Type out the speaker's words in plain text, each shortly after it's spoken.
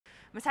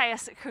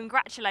Matheus,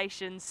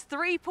 congratulations.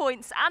 3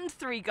 points and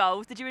 3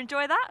 goals. Did you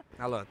enjoy that?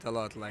 A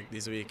lot. Like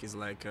this week is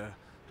like a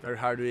very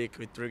hard week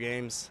with 3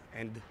 games,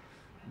 and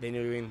then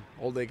you win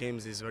all the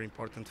games is very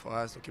important for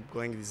us to keep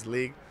going this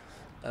league.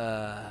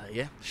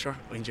 Yeah, sure,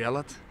 we enjoy a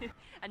lot.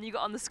 And you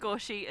got on the score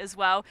sheet as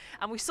well.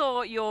 And we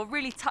saw your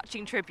really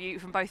touching tribute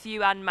from both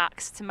you and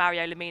Max to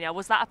Mario Lemina.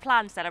 Was that a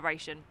planned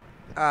celebration?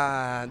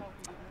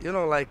 You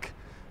know, like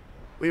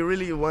we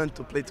really want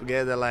to play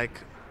together, like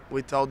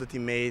with all the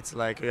teammates.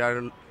 Like we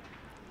are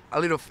a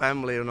little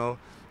family, you know.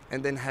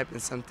 And then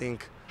happens something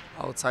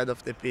outside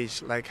of the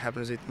pitch, like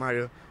happens with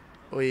Mario.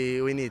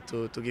 We need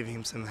to give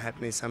him some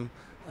happiness, some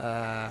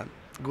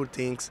good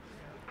things,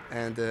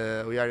 and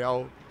we are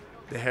all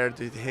there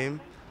with him,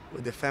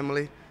 with the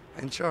family,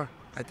 and sure,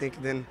 I think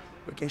then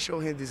we can show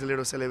him this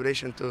little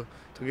celebration to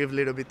give a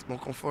little bit more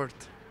comfort.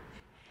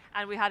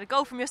 And we had a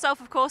goal from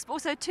yourself, of course, but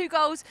also 2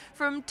 goals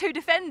from 2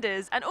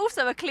 defenders, and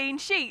also a clean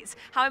sheet.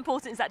 How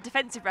important is that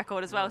defensive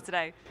record as well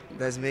today?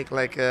 Does make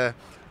like a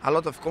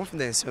lot of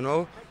confidence, you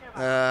know.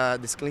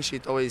 This clean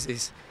sheet always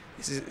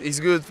is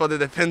good for the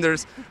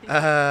defenders,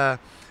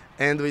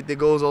 and with the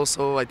goals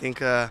also, I think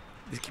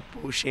they keep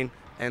pushing,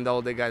 and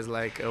all the guys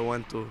like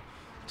want to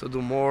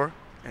do more,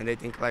 and I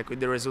think like with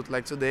the result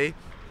like today,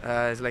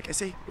 it's like I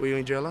say, we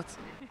enjoy a lot.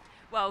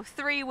 Well,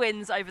 3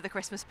 wins over the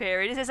Christmas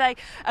period. Is this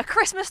a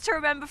Christmas to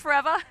remember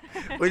forever?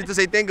 We need to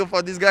say thank you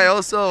for this guy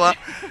also.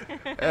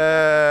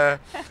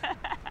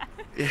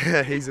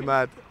 Yeah, he's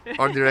mad,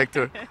 our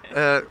director.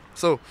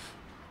 So,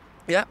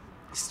 yeah,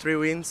 it's 3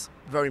 wins,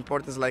 very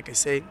important. Like I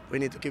say, we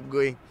need to keep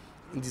going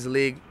in this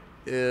league.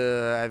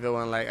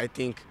 Everyone, like I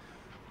think,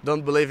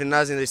 don't believe in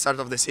us in the start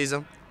of the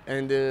season,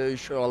 and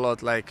show a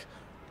lot like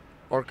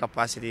our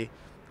capacity,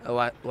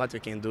 what we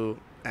can do,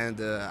 and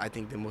I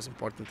think the most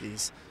important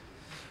is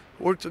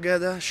work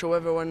together, show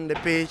everyone the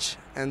pitch,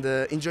 and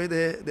enjoy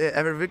the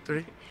every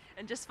victory.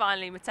 And just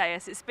finally,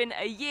 Matheus, it's been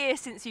a year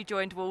since you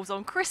joined Wolves.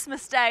 On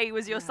Christmas Day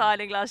was your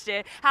signing last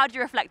year. How do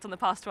you reflect on the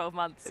past 12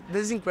 months?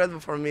 This is incredible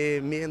for me.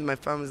 Me and my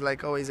family,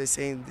 like always I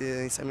say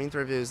in some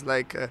interviews,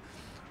 like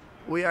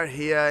we are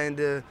here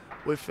and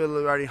we feel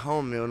we are at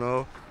home, you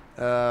know.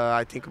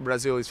 I think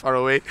Brazil is far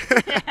away.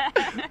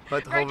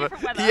 But very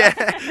different weather.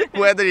 Yeah,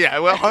 weather, yeah,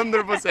 well,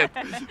 100%.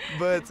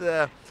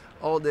 But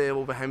all the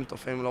Wolverhampton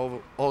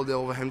family, all the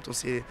Wolverhampton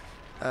city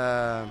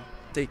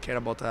take care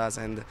about us,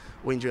 and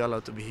we enjoy a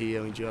lot to be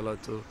here, we enjoy a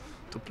lot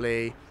to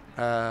play.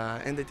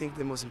 And I think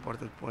the most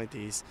important point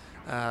is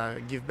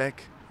give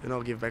back, you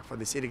know, give back for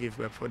the city, give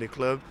back for the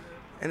club.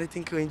 And I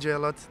think we enjoy a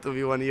lot to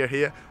be 1 year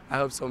here. I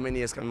hope so many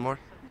years come more.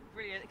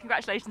 Brilliant.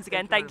 Congratulations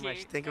again. Thank you Thank very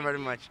much. Thank you very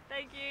much.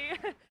 Thank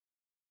you.